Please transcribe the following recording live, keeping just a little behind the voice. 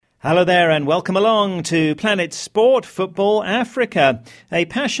Hello there and welcome along to Planet Sport Football Africa, a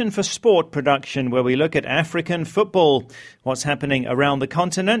passion for sport production where we look at African football, what's happening around the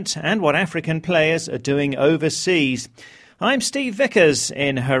continent and what African players are doing overseas. I'm Steve Vickers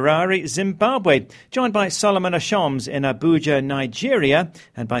in Harare, Zimbabwe, joined by Solomon Ashoms in Abuja, Nigeria,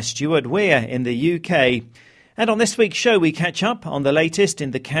 and by Stuart Weir in the UK. And on this week's show, we catch up on the latest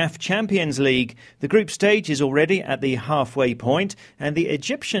in the Caf Champions League. The group stage is already at the halfway point, and the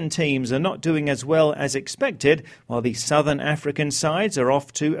Egyptian teams are not doing as well as expected, while the Southern African sides are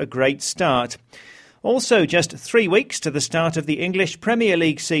off to a great start. Also, just 3 weeks to the start of the English Premier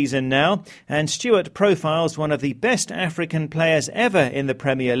League season now, and Stuart profiles one of the best African players ever in the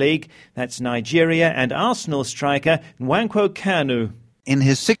Premier League. That's Nigeria and Arsenal striker Nwankwo Kanu. In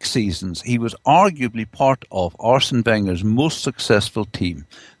his 6 seasons, he was arguably part of Arsene Wenger's most successful team.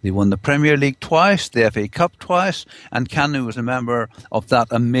 They won the Premier League twice, the FA Cup twice, and Kanu was a member of that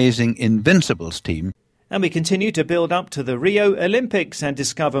amazing Invincibles team. And we continue to build up to the Rio Olympics and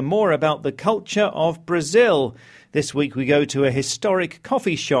discover more about the culture of Brazil. This week we go to a historic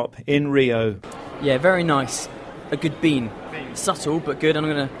coffee shop in Rio. Yeah, very nice. A good bean. Subtle but good. And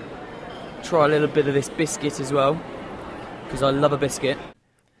I'm going to try a little bit of this biscuit as well, because I love a biscuit.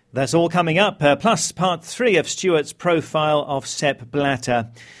 That's all coming up, plus part 3 of Stuart's profile of Sepp Blatter.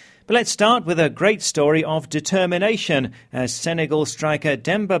 But let's start with a great story of determination, as Senegal striker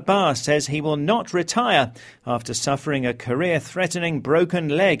Demba Ba says he will not retire after suffering a career-threatening broken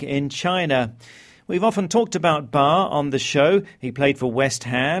leg in China. We've often talked about Ba on the show. He played for West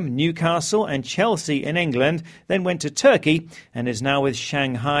Ham, Newcastle and Chelsea in England, then went to Turkey and is now with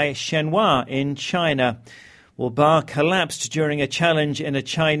Shanghai Shenhua in China. Well, Ba collapsed during a challenge in a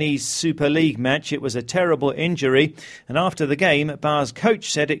Chinese Super League match. It was a terrible injury, and after the game, Ba's coach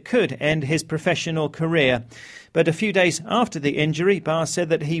said it could end his professional career. But a few days after the injury, Ba said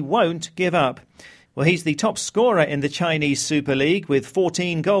that he won't give up. Well, he's the top scorer in the Chinese Super League with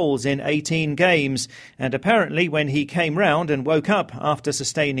 14 goals in 18 games. And apparently when he came round and woke up after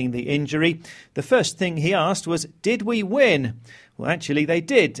sustaining the injury, the first thing he asked was, "Did we win?" Well, actually they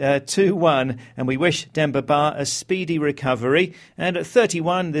did, 2-1, and we wish Demba Ba a speedy recovery. And at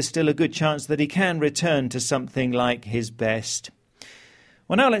 31, there's still a good chance that he can return to something like his best.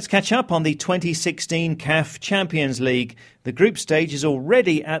 Well, now let's catch up on the 2016 Caf Champions League. The group stage is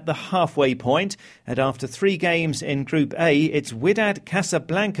already at the halfway point, and after 3 games in Group A, it's Wydad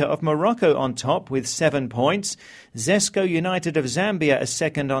Casablanca of Morocco on top with 7 points, Zesco United of Zambia are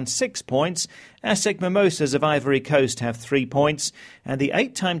second on 6 points, ASEC Mimosas of Ivory Coast have 3 points, and the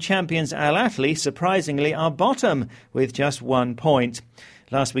 8-time champions Al Ahly surprisingly are bottom with just 1 point.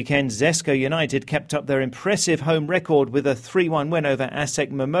 Last weekend, Zesco United kept up their impressive home record with a 3-1 win over ASEC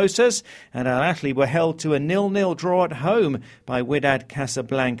Mimosas, and Al Ahly were held to a 0-0 draw at home by Wydad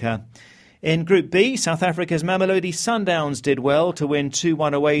Casablanca. In Group B, South Africa's Mamelodi Sundowns did well to win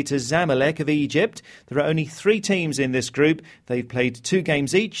 2-1 away to Zamalek of Egypt. There are only 3 teams in this group. They've played 2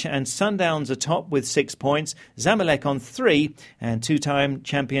 games each, and Sundowns are top with 6 points, Zamalek on 3, and 2-time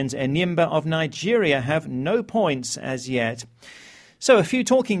champions Enyimba of Nigeria have no points as yet. So a few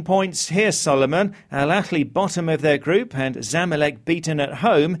talking points here, Solomon. Al Ahly bottom of their group and Zamalek beaten at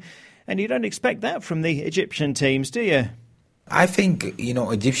home. And you don't expect that from the Egyptian teams, do you? I think,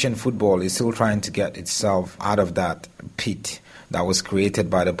 Egyptian football is still trying to get itself out of that pit that was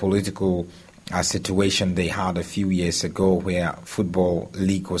created by the political situation they had a few years ago where Football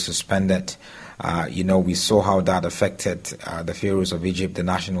League was suspended. We saw how that affected the Pharaohs of Egypt, the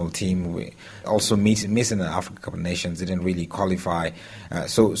national team. We also missing the African Cup of Nations, didn't really qualify.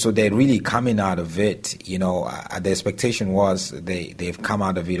 So they're really coming out of it. The expectation was they've come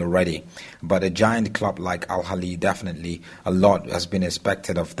out of it already. But a giant club like Al Ahly, definitely a lot has been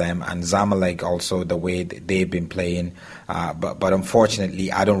expected of them. And Zamalek also, the way they've been playing. But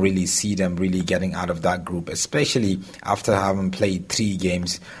unfortunately, I don't really see them really getting out of that group, especially after having played 3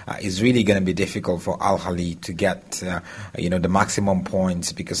 games. It's really going to be difficult for Al Ahly to get the maximum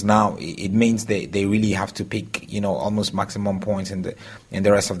points, because now it means they really have to pick almost maximum points in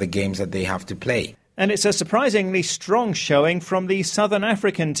the rest of the games that they have to play. And it's a surprisingly strong showing from the Southern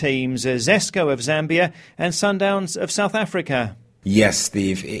African teams, Zesco of Zambia and Sundowns of South Africa. Yes,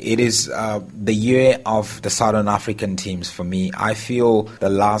 Steve, it is the year of the Southern African teams for me. I feel the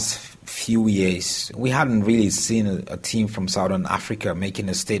last few years, we hadn't really seen a team from Southern Africa making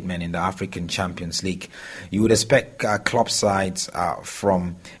a statement in the African Champions League. You would expect club sides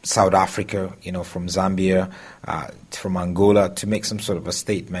from South Africa, from Zambia, from Angola to make some sort of a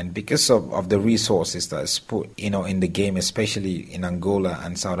statement because of the resources that is put, in the game, especially in Angola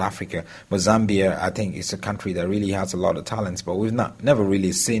and South Africa. But Zambia, I think, is a country that really has a lot of talents, but we've never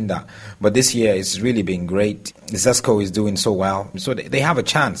really seen that. But this year, it's really been great. Zesco is doing so well. So they have a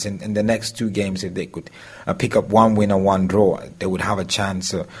chance in the next 2 games. If they could pick up 1 win and 1 draw, they would have a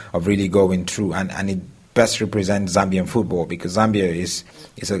chance of really going through. And it best represents Zambian football because Zambia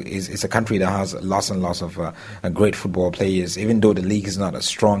is a country that has lots and lots of great football players. Even though the league is not as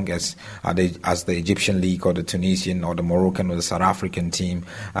strong as the Egyptian league or the Tunisian or the Moroccan or the South African team,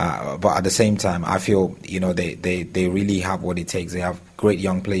 but at the same time, I feel they really have what it takes. They have great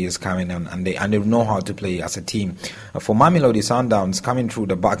young players coming in, and they know how to play as a team. For Mamelodi Sundowns, coming through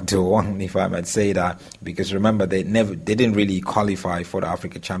the back door, if I might say that, because remember they didn't really qualify for the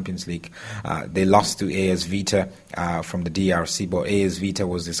Africa Champions League. They lost to AS Vita from the DRC, but AS Vita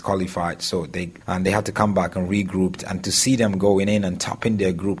was disqualified, so they had to come back and regroup. And to see them going in and topping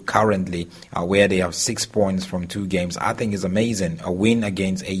their group currently, where they have 6 points from 2 games, I think is amazing. A win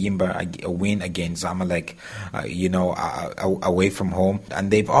against Ayimba, a win against Zamalek, away from home.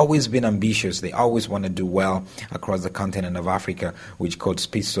 And they've always been ambitious. They always want to do well across the continent of Africa, which Coach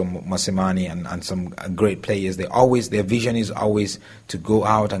Spisso Mosimane and some great players. Their vision is always to go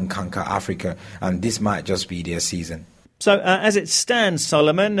out and conquer Africa, and this might just be their season. So as it stands,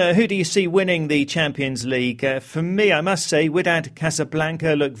 Solomon, who do you see winning the Champions League? For me, I must say, Wydad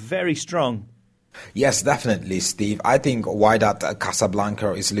Casablanca look very strong. Yes, definitely, Steve. I think Wydad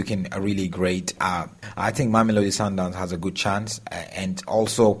Casablanca is looking really great. I think Mamelodi Sundowns has a good chance, and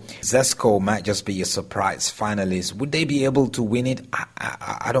also Zesco might just be a surprise finalist. Would they be able to win it?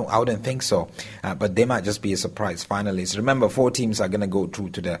 I wouldn't think so, but they might just be a surprise finalist. Remember, 4 teams are going to go through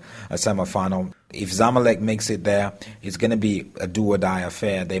to the semi-final. If Zamalek makes it there, it's going to be a do-or-die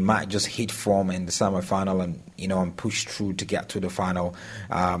affair. They might just hit form in the semi-final and push through to get to the final,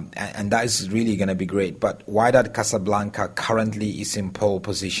 and that is really going to be great. But Wydad Casablanca currently is in pole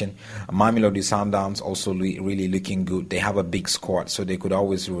position. Mamelodi Sundowns also really looking good. They have a big squad, so they could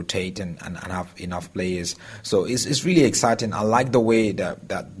always rotate and have enough players. So it's really exciting. I like the way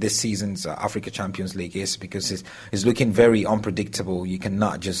that this season's Africa Champions League is, because it's looking very unpredictable. You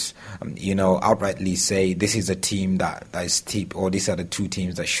cannot just outrightly say this is a team that is steep, or these are the 2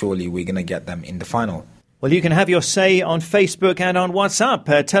 teams that surely we're going to get them in the final. Well, you can have your say on Facebook and on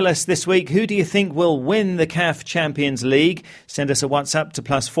WhatsApp. Tell us this week, who do you think will win the Caf Champions League? Send us a WhatsApp to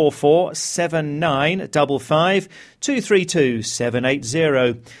 +44 7955 232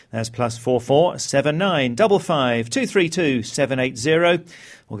 780. That's +44 7955 232 780.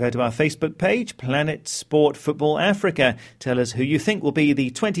 Or go to our Facebook page, Planet Sport Football Africa. Tell us who you think will be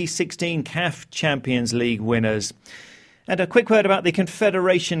the 2016 Caf Champions League winners. And a quick word about the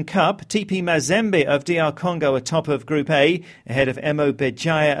Confederation Cup. TP Mazembe of DR Congo are top of Group A, ahead of MO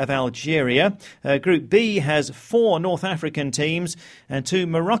Béjaïa of Algeria. Group B has 4 North African teams, and 2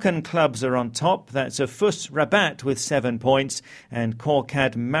 Moroccan clubs are on top. That's FUS Rabat with 7 points and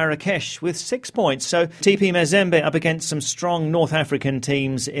Korkad Marrakesh with 6 points. So TP Mazembe up against some strong North African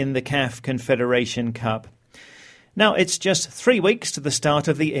teams in the CAF Confederation Cup. Now, it's just 3 weeks to the start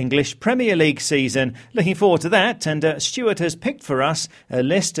of the English Premier League season. Looking forward to that, and Stuart has picked for us a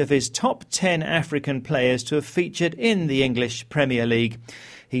list of his top 10 African players to have featured in the English Premier League.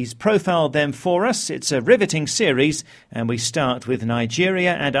 He's profiled them for us. It's a riveting series, and we start with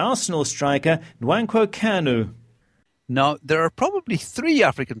Nigeria and Arsenal striker Nwankwo Kanu. Now, there are probably 3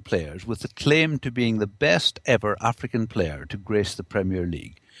 African players with the claim to being the best ever African player to grace the Premier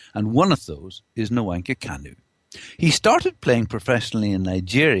League, and one of those is Nwankwo Kanu. He started playing professionally in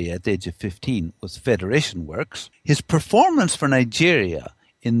Nigeria at the age of 15 with Federation Works. His performance for Nigeria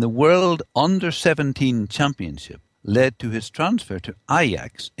in the World Under-17 Championship led to his transfer to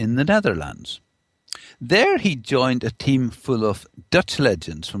Ajax in the Netherlands. There he joined a team full of Dutch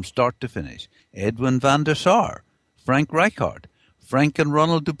legends from start to finish: Edwin van der Sar, Frank Rijkaard, Frank and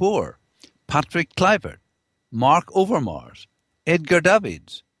Ronald de Boer, Patrick Kluivert, Mark Overmars, Edgar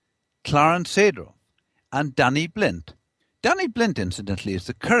Davids, Clarence Seedorf, and Danny Blind. Danny Blind, incidentally, is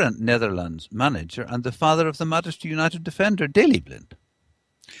the current Netherlands manager and the father of the Manchester United defender Daley Blind.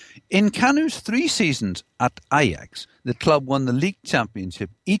 In Kanu's 3 seasons at Ajax, the club won the league championship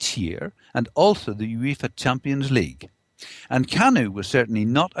each year and also the UEFA Champions League. And Kanu was certainly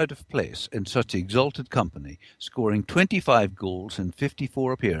not out of place in such exalted company, scoring 25 goals in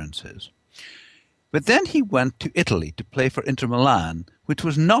 54 appearances. But then he went to Italy to play for Inter Milan, which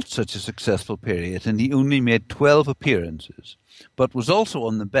was not such a successful period, and he only made 12 appearances, but was also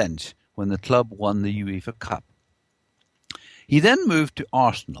on the bench when the club won the UEFA Cup. He then moved to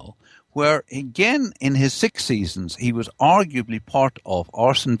Arsenal, where again in his 6 seasons he was arguably part of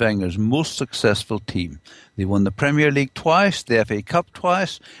Arsene Wenger's most successful team. They won the Premier League twice, the FA Cup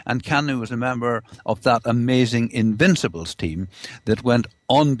twice, and Kanu was a member of that amazing Invincibles team that went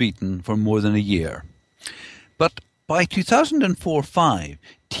unbeaten for more than a year. But by 2004-05,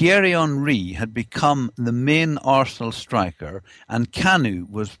 Thierry Henry had become the main Arsenal striker, and Kanu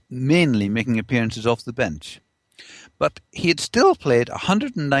was mainly making appearances off the bench. But he had still played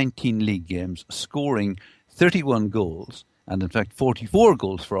 119 league games, scoring 31 goals, and in fact 44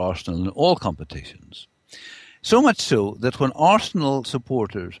 goals for Arsenal in all competitions. So much so that when Arsenal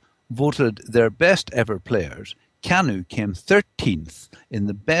supporters voted their best ever players, Kanu came 13th in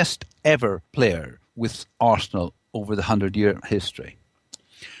the best ever player with Arsenal over the 100-year history.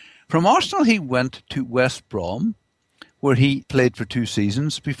 From Arsenal he went to West Brom, where he played for 2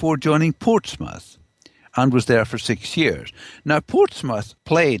 seasons before joining Portsmouth, and was there for 6 years. Now, Portsmouth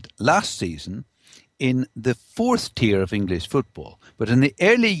played last season in the 4th tier of English football, but in the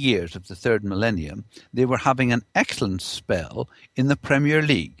early years of the 3rd millennium, they were having an excellent spell in the Premier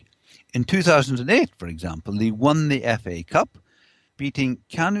League. In 2008, for example, they won the FA Cup, beating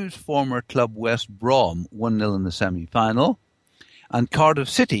Kanu's former club West Brom 1-0 in the semi-final, and Cardiff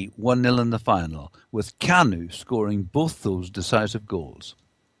City 1-0 in the final, with Kanu scoring both those decisive goals.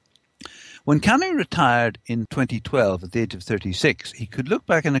 When Kanu retired in 2012 at the age of 36, he could look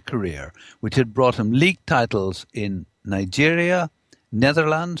back on a career which had brought him league titles in Nigeria,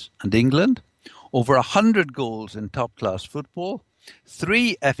 Netherlands and England, over 100 goals in top-class football,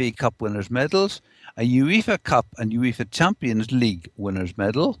 3 FA Cup winners' medals, a UEFA Cup and UEFA Champions League winners'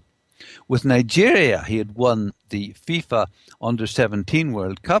 medal. With Nigeria, he had won the FIFA Under-17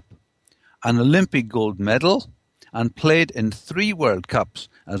 World Cup, an Olympic gold medal, and played in 3 World Cups,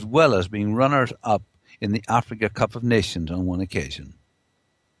 as well as being runners-up in the Africa Cup of Nations on one occasion.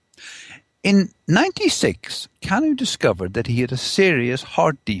 In 1996, Kanu discovered that he had a serious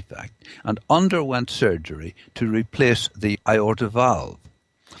heart defect and underwent surgery to replace the aorta valve.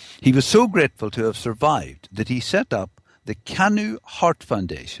 He was so grateful to have survived that he set up the Kanu Heart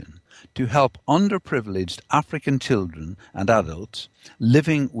Foundation to help underprivileged African children and adults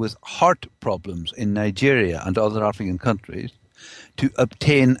living with heart problems in Nigeria and other African countries to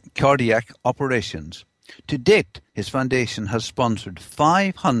obtain cardiac operations. To date, his foundation has sponsored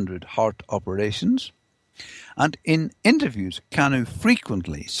 500 heart operations. And in interviews, Kanu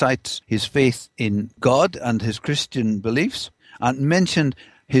frequently cites his faith in God and his Christian beliefs, and mentioned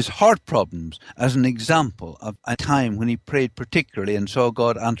his heart problems as an example of a time when he prayed particularly and saw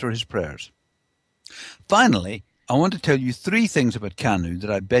God answer his prayers. Finally, I want to tell you 3 things about Kanu that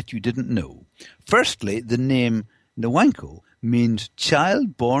I bet you didn't know. Firstly, the name Nwankwo means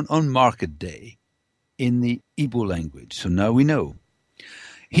child born on market day in the Igbo language, so now we know.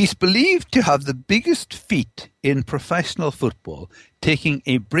 He's believed to have the biggest feat in professional football, taking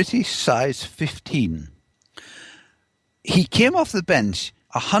a British size 15. He came off the bench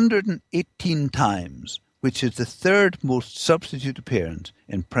 118 times, which is the 3rd most substitute appearance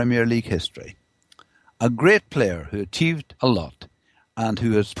in Premier League history. A great player who achieved a lot and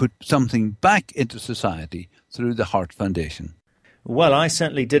who has put something back into society through the Heart Foundation. Well, I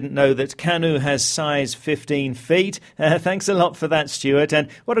certainly didn't know that Kanu has size 15 feet. Thanks a lot for that, Stuart. And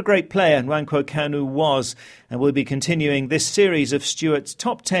what a great player Nwankwo Kanu was. And we'll be continuing this series of Stuart's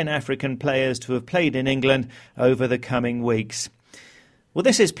top 10 African players to have played in England over the coming weeks. Well,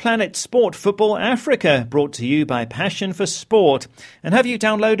 this is Planet Sport Football Africa, brought to you by Passion for Sport. And have you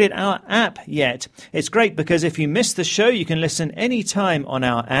downloaded our app yet? It's great because if you miss the show, you can listen anytime on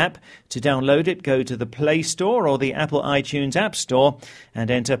our app. To download it, go to the Play Store or the Apple iTunes App Store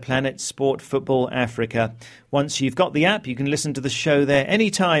and enter Planet Sport Football Africa. Once you've got the app, you can listen to the show there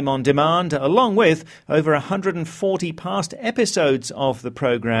anytime on demand, along with over 140 past episodes of the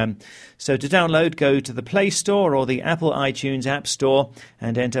programme. So to download, go to the Play Store or the Apple iTunes App Store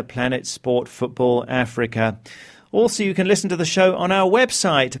and enter Planet Sport Football Africa. Also, you can listen to the show on our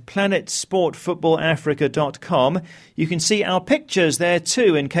website, planetsportfootballafrica.com. You can see our pictures there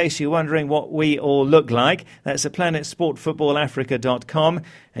too, in case you're wondering what we all look like. That's at planetsportfootballafrica.com.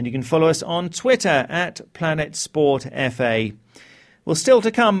 And you can follow us on Twitter at planetsportfa. Well, still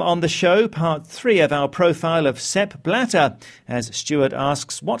to come on the show, part 3 of our profile of Sepp Blatter, as Stuart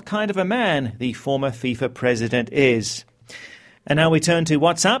asks what kind of a man the former FIFA president is. And now we turn to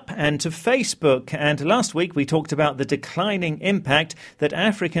WhatsApp and to Facebook. And last week we talked about the declining impact that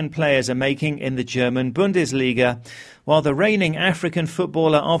African players are making in the German Bundesliga. While the reigning African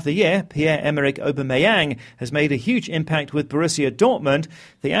Footballer of the Year, Pierre-Emerick Aubameyang, has made a huge impact with Borussia Dortmund,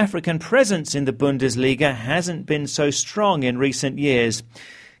 the African presence in the Bundesliga hasn't been so strong in recent years.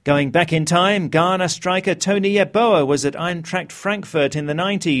 Going back in time, Ghana striker Tony Yeboah was at Eintracht Frankfurt in the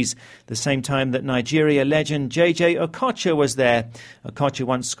 90s, the same time that Nigeria legend JJ Okocha was there, Okocha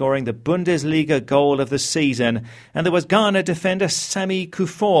once scoring the Bundesliga goal of the season. And there was Ghana defender Sami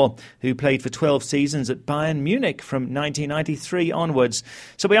Kufuor, who played for 12 seasons at Bayern Munich from 1993 onwards.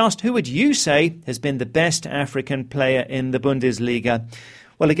 So we asked, who would you say has been the best African player in the Bundesliga?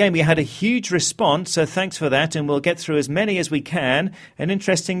 Well, again, we had a huge response, so thanks for that, and we'll get through as many as we can. And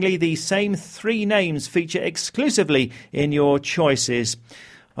interestingly, the same three names feature exclusively in your choices.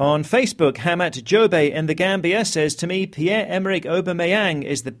 On Facebook, Hamat Jobe in the Gambia says, to me, Pierre-Emerick Aubameyang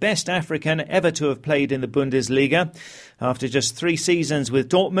is the best African ever to have played in the Bundesliga. After just 3 seasons with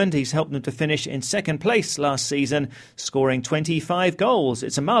Dortmund, he's helped them to finish in second place last season, scoring 25 goals.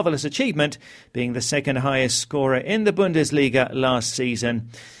 It's a marvellous achievement, being the second highest scorer in the Bundesliga last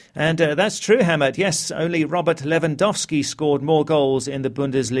season. And that's true, Hammett. Yes, only Robert Lewandowski scored more goals in the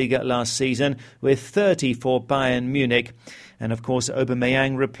Bundesliga last season, with 30 for Bayern Munich. And of course,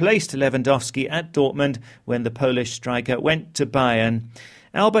 Aubameyang replaced Lewandowski at Dortmund when the Polish striker went to Bayern.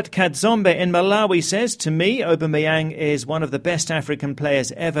 Albert Kadzombe in Malawi says, to me, Aubameyang is one of the best African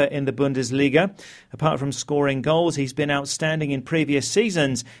players ever in the Bundesliga. Apart from scoring goals, he's been outstanding in previous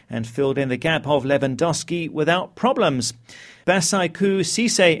seasons and filled in the gap of Lewandowski without problems. Basaiku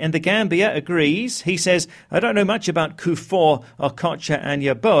Sise in the Gambia agrees. He says, I don't know much about Kufuor, Okocha and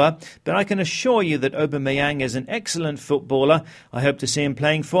Yeboah, but I can assure you that Aubameyang is an excellent footballer. I hope to see him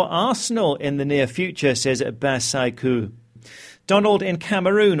playing for Arsenal in the near future, says Basaiku. Donald in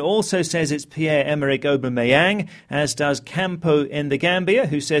Cameroon also says it's Pierre-Emerick Aubameyang, as does Campo in the Gambia,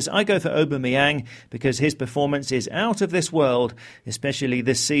 who says, I go for Aubameyang because his performance is out of this world, especially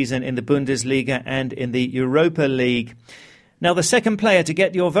this season in the Bundesliga and in the Europa League. Now, the second player to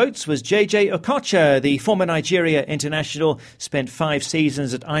get your votes was JJ Okocha. The former Nigeria international spent 5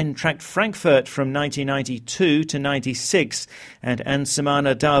 seasons at Eintracht Frankfurt from 1992 to 96. And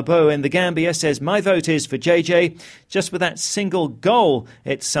Ansamana Darbo in the Gambia says, my vote is for JJ. Just with that single goal,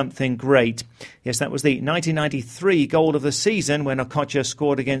 it's something great. Yes, that was the 1993 goal of the season when Okocha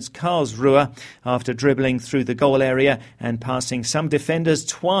scored against Karlsruhe after dribbling through the goal area and passing some defenders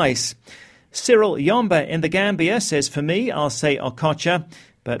twice. Cyril Yomba in the Gambia says, for me, I'll say Okocha,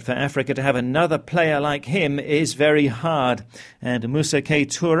 but for Africa to have another player like him is very hard. And Musa K.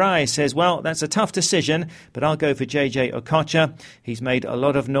 Turai says, well, that's a tough decision, but I'll go for JJ Okocha. He's made a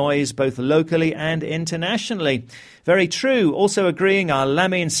lot of noise both locally and internationally. Very true. Also agreeing are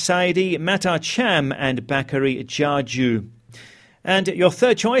Lamine Saidi, Matar Cham and Bakary Jarju. And your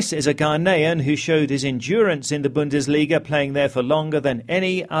third choice is a Ghanaian who showed his endurance in the Bundesliga, playing there for longer than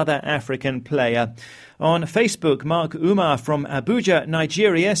any other African player. On Facebook, Mark Umar from Abuja,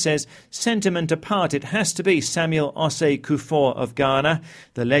 Nigeria, says, sentiment apart, it has to be Samuel Osei Kufuor of Ghana,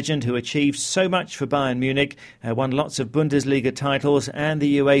 the legend who achieved so much for Bayern Munich, won lots of Bundesliga titles and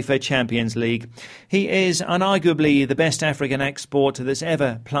the UEFA Champions League. He is unarguably the best African export that's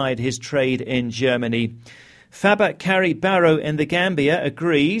ever plied his trade in Germany. Faba Kari Barrow in the Gambia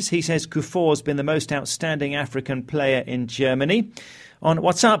agrees. He says Kufuor's been the most outstanding African player in Germany. On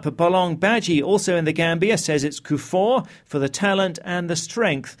WhatsApp, Bolong Baji, also in the Gambia, says it's Kufuor for the talent and the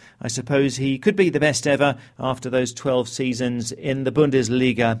strength. I suppose he could be the best ever after those 12 seasons in the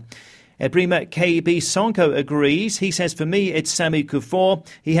Bundesliga. Ebrima KB Sonko agrees. He says, for me, it's Sami Kufuor.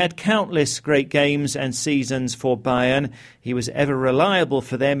 He had countless great games and seasons for Bayern. He was ever reliable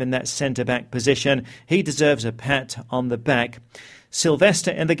for them in that centre-back position. He deserves a pat on the back. Sylvester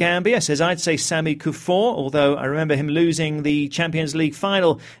in the Gambia says, I'd say Sami Kufuor, although I remember him losing the Champions League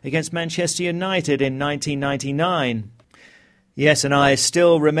final against Manchester United in 1999. Yes, and I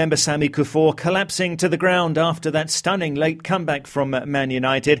still remember Sami Kufuor collapsing to the ground after that stunning late comeback from Man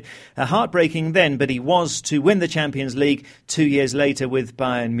United. Heartbreaking then, but he was to win the Champions League 2 years later with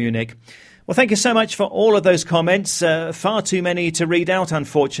Bayern Munich. Well, thank you so much for all of those comments. Far too many to read out,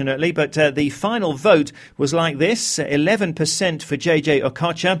 unfortunately, but the final vote was like this. 11% for JJ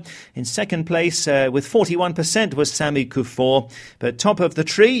Okocha. In second place, with 41%, was Sami Kufuor. But top of the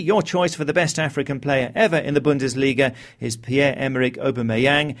tree, your choice for the best African player ever in the Bundesliga is Pierre-Emerick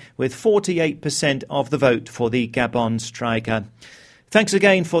Aubameyang, with 48% of the vote for the Gabon striker. Thanks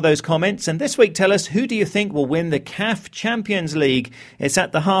again for those comments. And this week, tell us, who do you think will win the Caf Champions League? It's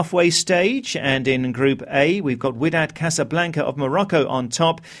at the halfway stage, and in Group A, we've got Wydad Casablanca of Morocco on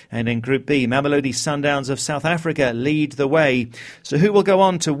top, and in Group B, Mamelodi Sundowns of South Africa lead the way. So who will go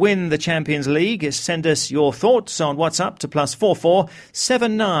on to win the Champions League? Send us your thoughts on WhatsApp to +44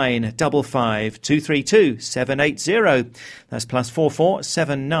 79 55 232 780. That's +44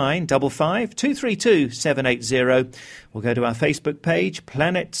 79 55 232 780. We'll go to our Facebook page,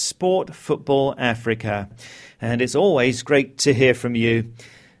 Planet Sport Football Africa. And it's always great to hear from you.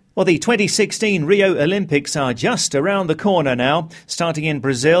 Well, the 2016 Rio Olympics are just around the corner now, starting in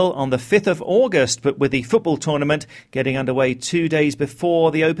Brazil on the 5th of August, but with the football tournament getting underway 2 days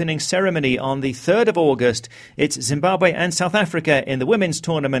before the opening ceremony on the 3rd of August. It's Zimbabwe and South Africa in the women's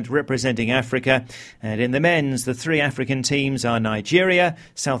tournament representing Africa. And in the men's, the three African teams are Nigeria,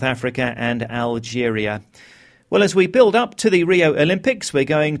 South Africa and Algeria. Well, as we build up to the Rio Olympics, we're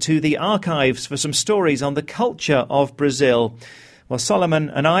going to the archives for some stories on the culture of Brazil. Well, Solomon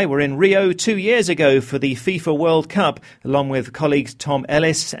and I were in Rio 2 years ago for the FIFA World Cup, along with colleagues Tom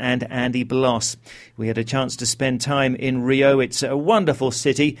Ellis and Andy Bloss. We had a chance to spend time in Rio. It's a wonderful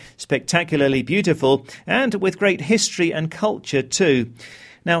city, spectacularly beautiful, and with great history and culture too.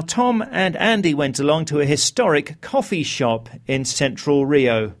 Now, Tom and Andy went along to a historic coffee shop in central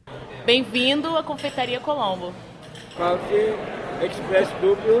Rio. Bem-vindo à Confeitaria Colombo. Coffee, express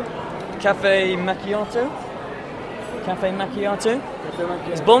duplo, café macchiato. Café macchiato.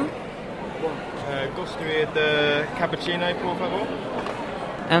 It's bon? Gosto de cappuccino, por favor.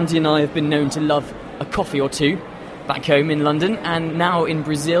 Andy and I have been known to love a coffee or two back home in London, and now in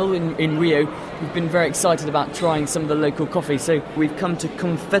Brazil, in Rio, we've been very excited about trying some of the local coffee. So we've come to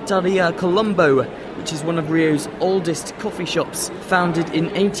Confeitaria Colombo, which is one of Rio's oldest coffee shops, founded in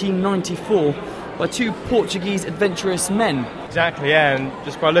 1894 by two Portuguese adventurous men. Exactly, yeah, and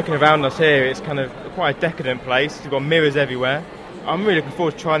just by looking around us here, it's kind of quite a decadent place. We've got mirrors everywhere. I'm really looking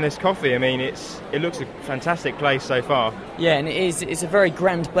forward to trying this coffee. I mean, it looks a fantastic place so far. Yeah, and it's a very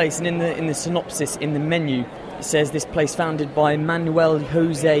grand place, and in the synopsis, in the menu, it says this place founded by Manuel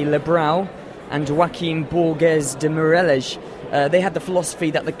José Lebrão and Joaquim Borges de Morelos. They had the philosophy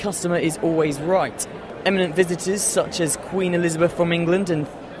that the customer is always right. Eminent visitors such as Queen Elizabeth from England and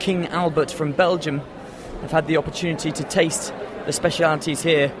King Albert from Belgium have had the opportunity to taste the specialities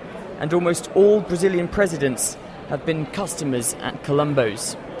here, and almost all Brazilian presidents have been customers at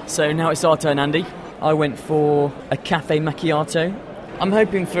Colombo's. So now it's our turn, Andy. I went for a cafe macchiato. I'm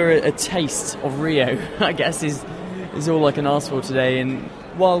hoping for a taste of Rio, I guess, is all I can ask for today. And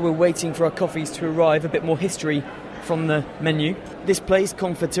while we're waiting for our coffees to arrive, a bit more history from the menu. This place,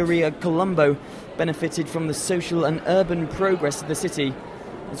 Confeitaria Colombo, benefited from the social and urban progress of the city,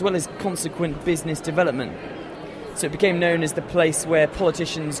 as well as consequent business development. So it became known as the place where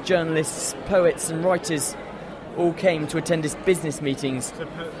politicians, journalists, poets and writers all came to attend its business meetings,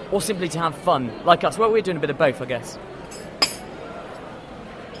 or simply to have fun, like us. Well, we're doing a bit of both, I guess.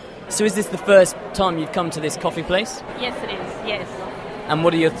 So is this the first time you've come to this coffee place? Yes, it is, yes. And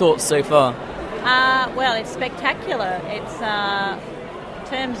what are your thoughts so far? Well, it's spectacular. It's in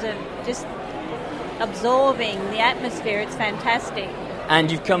terms of just absorbing the atmosphere, it's fantastic.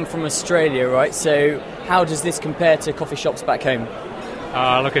 And you've come from Australia, right? So how does this compare to coffee shops back home?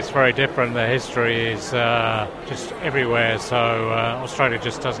 Look, it's very different. The history is just everywhere. So Australia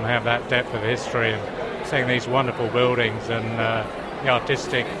just doesn't have that depth of history. And seeing these wonderful buildings and the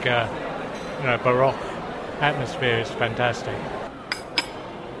artistic, Baroque atmosphere is fantastic.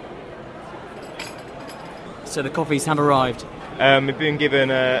 So the coffees have arrived. We've been given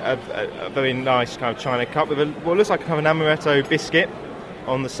a very nice kind of china cup with what looks like a kind of an amaretto biscuit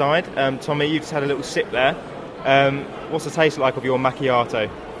on the side. Tommy, you've just had a little sip there. What's the taste like of your macchiato?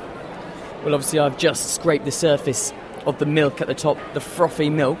 Well, obviously I've just scraped the surface of the milk at the top, the frothy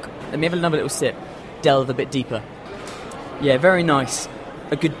milk. Let me have another little sip, delve a bit deeper. Yeah, very nice.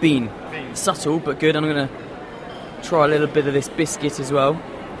 A good bean. Subtle but good. I'm going to try a little bit of this biscuit as well,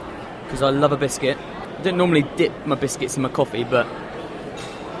 because I love a biscuit. I don't normally dip my biscuits in my coffee, but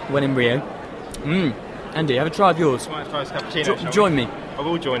when in Rio. Andy, have a try of yours. Try this cappuccino, join me. I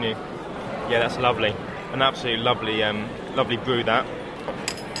will join you. Yeah, that's lovely. An absolutely lovely, lovely brew, that.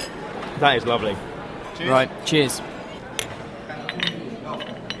 That is lovely. Cheers. Right, cheers.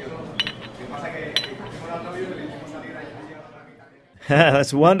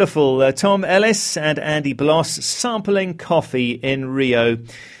 That's wonderful. Tom Ellis and Andy Bloss sampling coffee in Rio.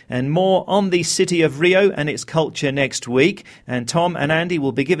 And more on the city of Rio and its culture next week. And Tom and Andy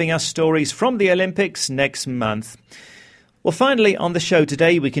will be giving us stories from the Olympics next month. Well, finally, on the show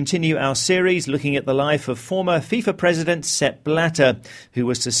today, we continue our series looking at the life of former FIFA president Sepp Blatter, who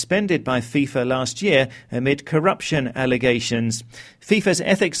was suspended by FIFA last year amid corruption allegations. FIFA's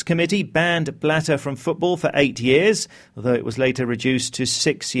Ethics Committee banned Blatter from football for 8 years, although it was later reduced to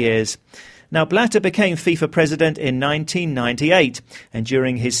 6 years. Now, Blatter became FIFA president in 1998, and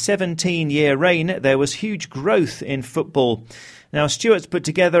during his 17-year reign, there was huge growth in football. Now, Stuart's put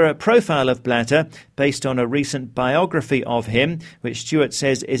together a profile of Blatter based on a recent biography of him, which Stuart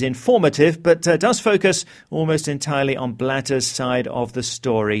says is informative, but does focus almost entirely on Blatter's side of the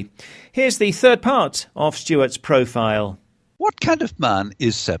story. Here's the third part of Stuart's profile. What kind of man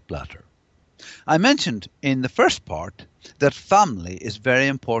is Sepp Blatter? I mentioned in the first part that family is very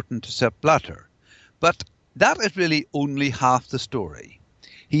important to Sepp Blatter, but that is really only half the story.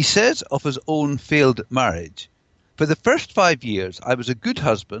 He says of his own failed marriage, "For the first 5 years, I was a good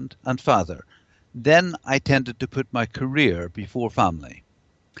husband and father. Then I tended to put my career before family."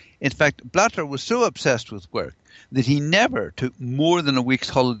 In fact, Blatter was so obsessed with work that he never took more than a week's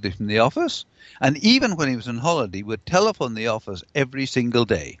holiday from the office, and even when he was on holiday, would telephone the office every single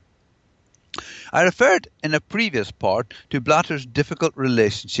day. I referred in a previous part to Blatter's difficult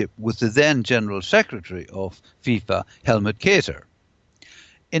relationship with the then General Secretary of FIFA, Helmut Kaiser.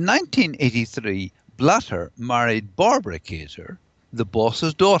 In 1983, Blatter married Barbara Kaiser, the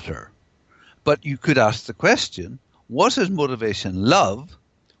boss's daughter. But you could ask the question, was his motivation love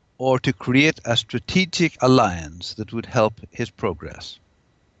or to create a strategic alliance that would help his progress?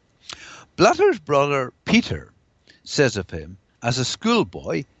 Blatter's brother Peter says of him, as a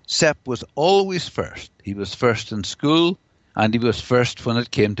schoolboy, Sepp was always first. He was first in school and he was first when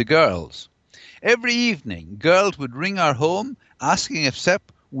it came to girls. Every evening, girls would ring our home asking if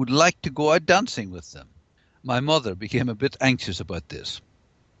Sepp would like to go out dancing with them. My mother became a bit anxious about this.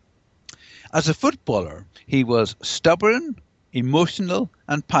 As a footballer, he was stubborn, emotional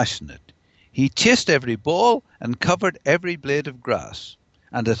and passionate. He chased every ball and covered every blade of grass.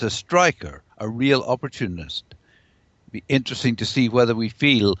 And as a striker, a real opportunist. It'd be interesting to see whether we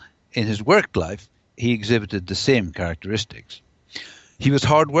feel in his work life he exhibited the same characteristics. He was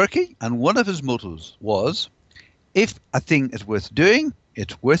hardworking, and one of his mottos was, "If a thing is worth doing,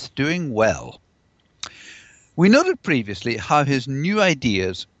 it's worth doing well." We noted previously how his new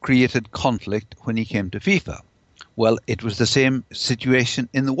ideas created conflict when he came to FIFA. Well, it was the same situation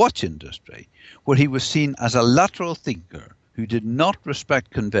in the watch industry, where he was seen as a lateral thinker who did not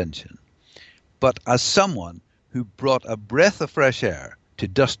respect convention, but as someone who brought a breath of fresh air to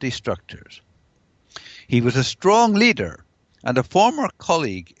dusty structures. He was a strong leader, and a former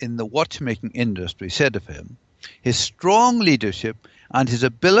colleague in the watchmaking industry said of him, his strong leadership and his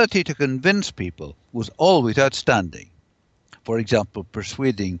ability to convince people was always outstanding. For example,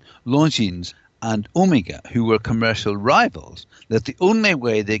 persuading Longines and Omega, who were commercial rivals, that the only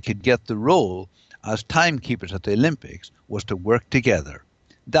way they could get the role as timekeepers at the Olympics was to work together.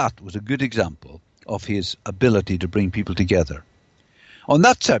 That was a good example of his ability to bring people together. On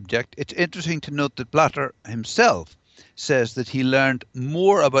that subject, it's interesting to note that Blatter himself says that he learned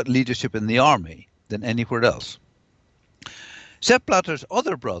more about leadership in the army than anywhere else. Sepp Blatter's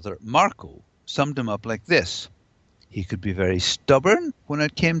other brother, Marco, summed him up like this. He could be very stubborn when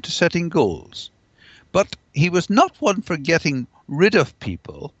it came to setting goals, but he was not one for getting rid of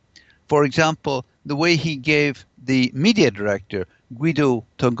people. For example, the way he gave the media director, Guido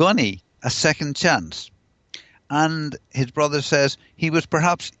Togoni, a second chance. And his brother says he was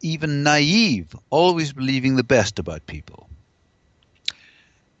perhaps even naive, always believing the best about people.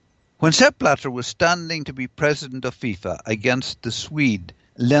 When Sepp Blatter was standing to be president of FIFA against the Swede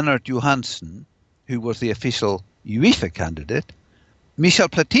Lennart Johansson, who was the official UEFA candidate, Michel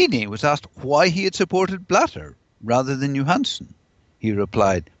Platini was asked why he had supported Blatter rather than Johansson. He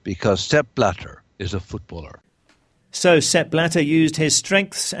replied, because Sepp Blatter is a footballer. So Sepp Blatter used his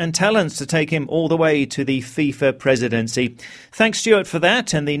strengths and talents to take him all the way to the FIFA presidency. Thanks, Stuart, for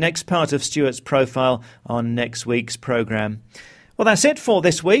that, and the next part of Stuart's profile on next week's programme. Well, that's it for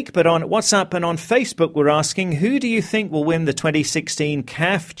this week, but on WhatsApp and on Facebook we're asking, who do you think will win the 2016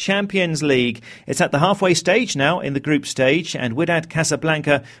 Caf Champions League? It's at the halfway stage now in the group stage, and Wydad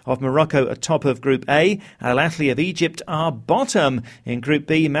Casablanca of Morocco are top of Group A. Al Ahly of Egypt are bottom. In Group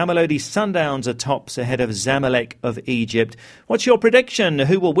B, Mamelodi Sundowns are tops ahead of Zamalek of Egypt. What's your prediction?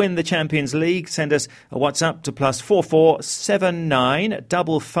 Who will win the Champions League? Send us a WhatsApp to +44 79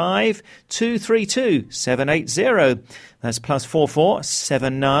 55 232 780. That's +44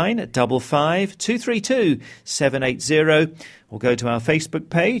 79 55 232 780. Or go to our Facebook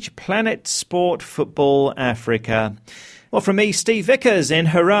page, Planet Sport Football Africa. Well, from me, Steve Vickers in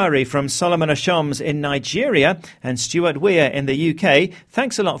Harare, from Solomon Ashoms in Nigeria and Stuart Weir in the UK,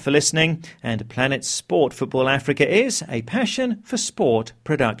 thanks a lot for listening. And Planet Sport Football Africa is a passion for sport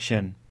production.